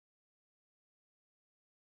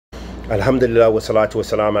Alhamdulillah wa salatu wa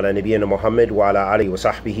salam ala nabiyyina Muhammad wa ala alihi wa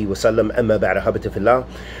sahbihi wa sallam amma ba'da habata fillah.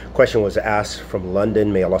 Question was asked from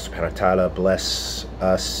London. May Allah subhanahu wa ta'ala bless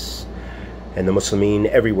us and the Muslimin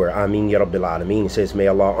everywhere. Ameen ya Rabbil Alameen. It says, may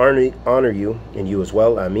Allah honor you and you as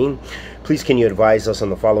well. Ameen. Please can you advise us on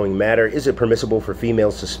the following matter. Is it permissible for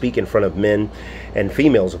females to speak in front of men and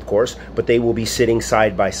females, of course, but they will be sitting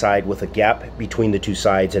side by side with a gap between the two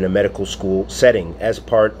sides in a medical school setting as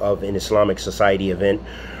part of an Islamic society event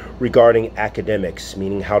regarding academics,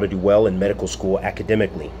 meaning how to do well in medical school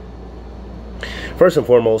academically? First and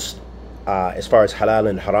foremost, as far as halal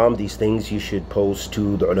and haram, these things you should pose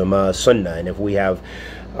to the ulama sunnah, and if we have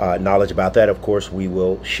knowledge about that, of course, we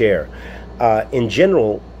will share. In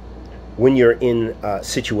general, when you're in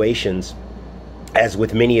situations, as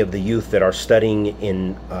with many of the youth that are studying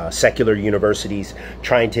in secular universities,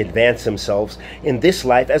 trying to advance themselves in this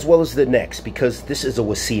life as well as the next, because this is a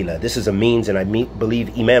wasila, this is a means, and I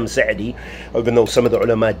believe Imam Sa'di, even though some of the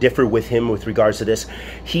ulama differ with him with regards to this,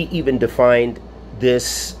 he even defined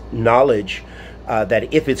this knowledge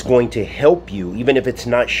that if it's going to help you, even if it's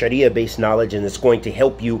not Sharia-based knowledge, and it's going to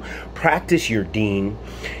help you practice your deen,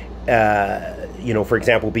 you know, for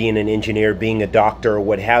example, being an engineer, being a doctor, or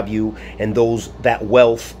what have you, and that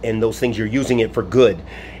wealth and those things, you're using it for good.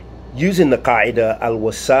 Using the qaida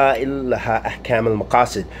al-wasa'il laha ahkam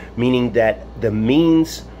al-maqasid, meaning that the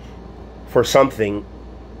means for something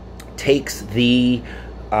takes the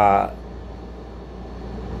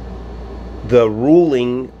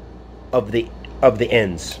ruling of the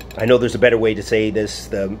ends. I know there's a better way to say this.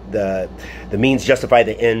 The means justify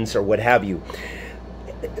the ends, or what have you.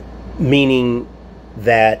 Meaning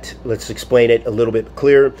that, let's explain it a little bit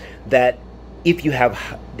clearer, that if you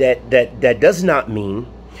have that does not mean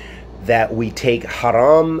that we take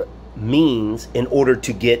haram means in order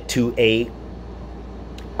to get to a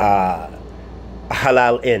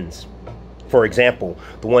halal ends. For example,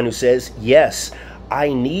 the one who says, yes,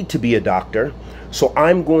 I need to be a doctor, so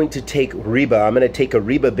I'm going to take riba. I'm going to take a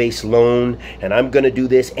riba-based loan, and I'm going to do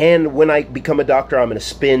this. And when I become a doctor, I'm going to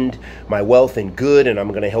spend my wealth in good, and I'm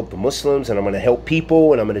going to help the Muslims, and I'm going to help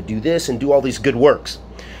people, and I'm going to do this and do all these good works.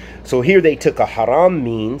 So here they took a haram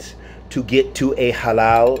means to get to a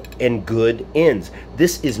halal and good ends.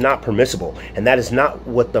 This is not permissible, and that is not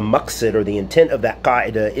what the maqsid or the intent of that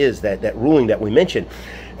qaida is, that ruling that we mentioned,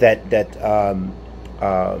 that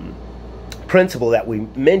principle that we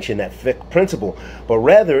mentioned, that fiqh principle, but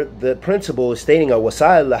rather the principle is stating a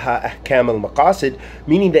wasa'il laha ahkam al-maqasid,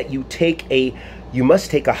 meaning that you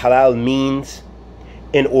must take a halal means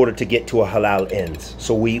in order to get to a halal ends.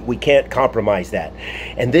 So we can't compromise that.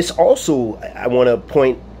 And this also, I want to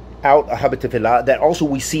point out, that also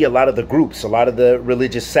we see a lot of the groups, a lot of the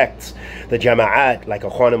religious sects, the jama'at, like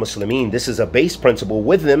Ikhwan al-Muslimin, this is a base principle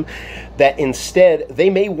with them, that instead they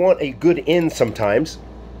may want a good end sometimes.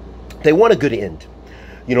 They want a good end,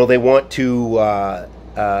 you know, they want to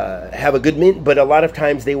have a good mean, but a lot of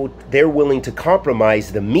times they're willing to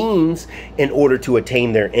compromise the means in order to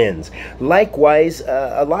attain their ends. Likewise,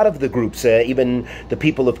 a lot of the groups, even the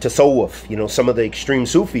people of Tasawwuf, you know, some of the extreme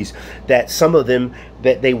Sufis, that some of them,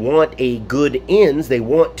 that they want a good ends, they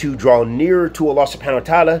want to draw nearer to Allah subhanahu wa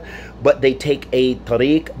ta'ala, but they take a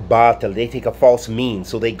tariq batil, they take a false means.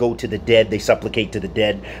 So they go to the dead, they supplicate to the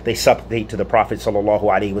dead, they supplicate to the Prophet sallallahu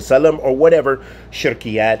alaihi wasallam, or whatever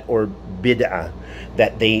shirkiyat or bid'ah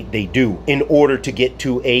that they do in order to get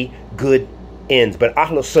to a good ends. But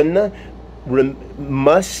Ahlul Sunnah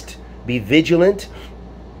must be vigilant,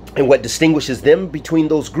 and what distinguishes them between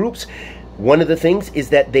those groups, one of the things is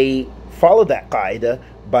that they follow that qaida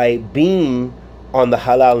by being on the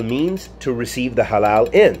halal means to receive the halal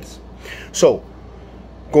ends. So,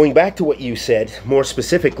 going back to what you said, more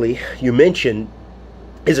specifically, you mentioned,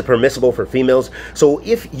 is it permissible for females? So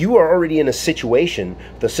if you are already in a situation,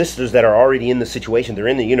 the sisters that are already in the situation, they're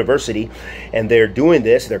in the university and they're doing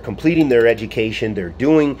this, they're completing their education, they're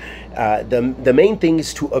doing, the main thing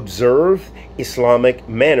is to observe Islamic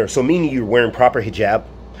manner. So meaning you're wearing proper hijab,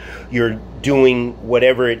 you're doing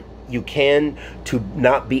whatever you can to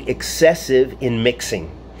not be excessive in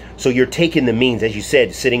mixing. So you're taking the means, as you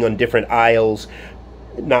said, sitting on different aisles,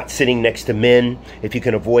 not sitting next to men if you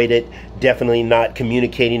can avoid it, definitely not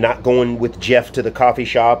communicating, not going with Jeff to the coffee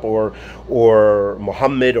shop or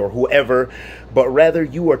Muhammad or whoever, but rather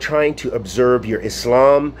you are trying to observe your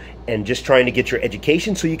Islam and just trying to get your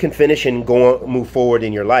education so you can finish and go on, move forward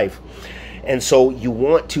in your life. And so you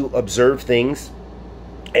want to observe things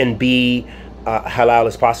and be halal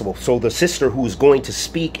as possible. So the sister who's going to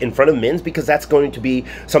speak in front of men, because that's going to be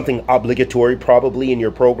something obligatory probably in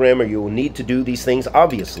your program, or you will need to do these things.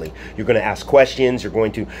 Obviously you're going to ask questions, you're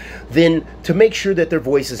going to then to make sure that their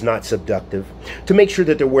voice is not seductive, to make sure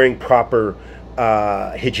that they're wearing proper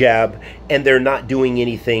hijab, and they're not doing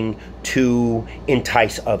anything to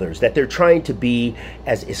entice others, that they're trying to be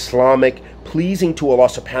as Islamic, pleasing to Allah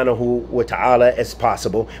subhanahu wa ta'ala as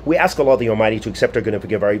possible. We ask Allah the Almighty to accept our good and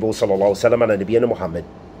forgive our evil. Sallallahu alaihi wa sallam ala nabiyyina Muhammad.